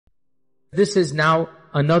This is now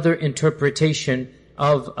another interpretation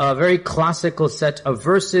of a very classical set of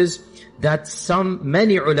verses that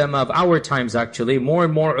many ulama of our times actually, more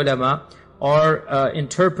and more ulama are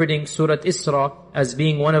interpreting Surah Isra as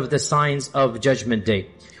being one of the signs of Judgment Day.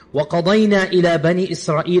 وَقَضَيْنَا إِلَى بَنِي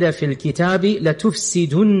إِسْرَائِيلَ فِي الْكِتَابِ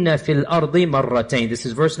لَتُفْسِدُنَّ فِي الْأَرْضِ مَرَّتَيْنِ. This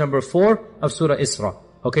is verse number 4 of Surah Isra.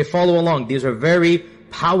 Okay, follow along. These are very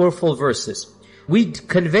powerful verses. We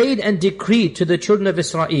conveyed and decreed to the children of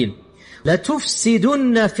Israel,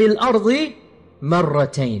 لَتُفْسِدُنَّ فِي الْأَرْضِ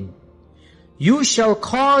مَرَّتَيْنِ. You shall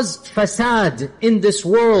cause fasad in this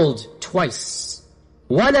world twice.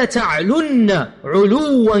 وَلَتَعْلُنَّ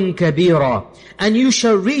عُلُوًّا كَبِيرًا. And you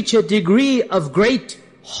shall reach a degree of great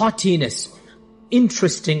haughtiness.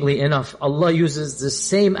 Interestingly enough, Allah uses the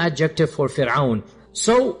same adjective for Fir'aun.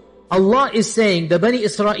 So Allah is saying the Bani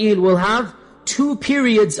Israel will have two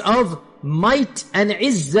periods of might and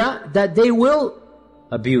izzah that they will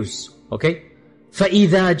abuse. Okay?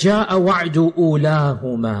 فَإِذَا جَاءَ وَعْدُ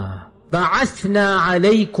أُولَاهُمَا بَعَثْنَا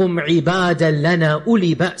عَلَيْكُمْ عِبَادًا لَنَا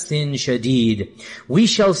أُولِي بَأْسٍ شَدِيدٍ. We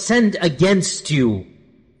shall send against you.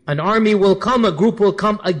 An army will come, a group will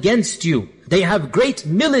come against you. They have great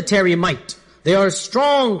military might. They are a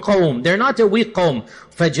strong qawm. They're not a weak qawm.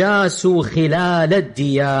 فَجَاسُوا خِلَالَ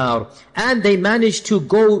الدِّيَارِ. And they managed to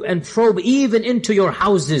go and probe even into your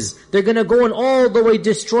houses. They're going to go and all the way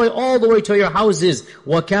destroy all the way to your houses.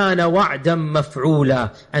 وَكَانَ وَعْدًا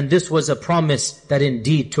مَفْعُولًا. And this was a promise that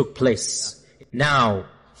indeed took place. Now,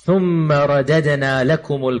 ثُمَّ رَدَدْنَا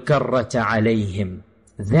لَكُمُ الْكَرَّةَ عَلَيْهِمْ.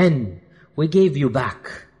 Then we gave you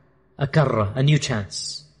back a karra, a new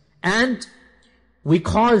chance. And we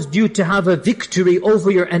caused you to have a victory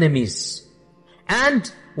over your enemies.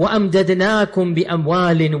 And وَأَمْدَدْنَاكُمْ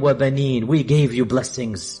بِأَمْوَالٍ وَبَنِينَ. We gave you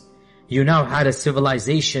blessings. You now had a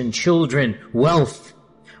civilization, children, wealth.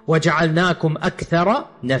 وَجَعَلْنَاكُمْ أَكْثَرَ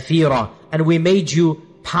نَفِيرًا. And we made you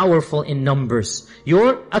powerful in numbers.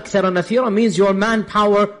 Your أَكْثَرَ نَفِيرًا means your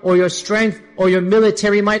manpower or your strength or your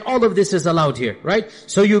military might. All of this is allowed here, right?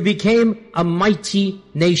 So you became a mighty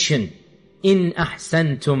nation. إِنْ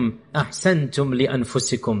أَحْسَنْتُمْ أَحْسَنْتُمْ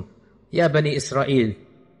لِأَنفُسِكُمْ. Ya Bani Israel,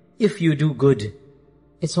 if you do good,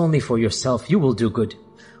 it's only for yourself. You will do good.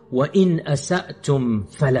 وَإِنْ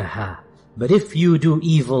أَسَأْتُمْ فَلَهَا. But if you do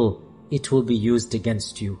evil, it will be used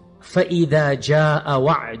against you. فَإِذَا جَاءَ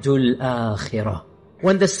وَعْدُ الْآخِرَةِ.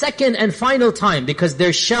 When the second and final time, because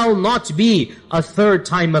there shall not be a third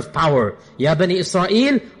time of power. Ya Bani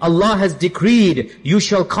Israel, Allah has decreed, you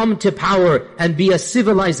shall come to power and be a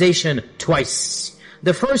civilization twice.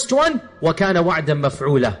 The first one, وَكَانَ وَعْدًا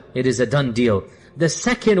مَفْعُولًا. It is a done deal. The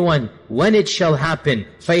second one, when it shall happen,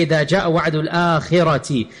 فَإِذَا جَاءَ وَعْدُ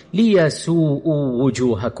الْآخِرَةِ لِيَسُوءُوا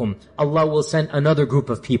وُجُوهَكُمْ. Allah will send another group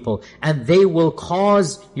of people, and they will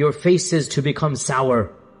cause your faces to become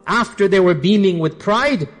sour. After they were beaming with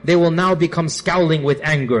pride, they will now become scowling with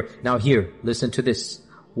anger. Now here, listen to this.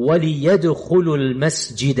 وَلِيَدْخُلُوا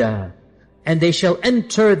الْمَسْجِدَ. And they shall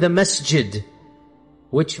enter the masjid.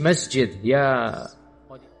 Which masjid? Ya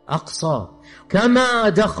Aqsa. كَمَا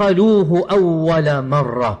دَخَلُوهُ أَوَّلَ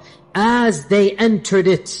مَرَّةٍ. As they entered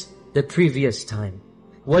it the previous time.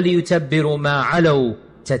 وَلِيُتَبِّرُوا مَا عَلَوْا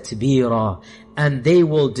تَتْبِيرًا. And they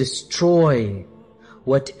will destroy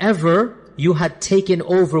whatever you had taken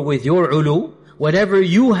over with your ulu, whatever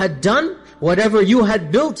you had done, whatever you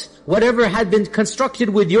had built, whatever had been constructed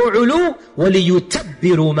with your ulu,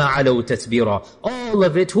 وَلِيُتَبِّرُوا مَا عَلَوْا تَتْبِيرًا. All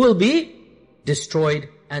of it will be destroyed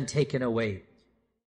and taken away.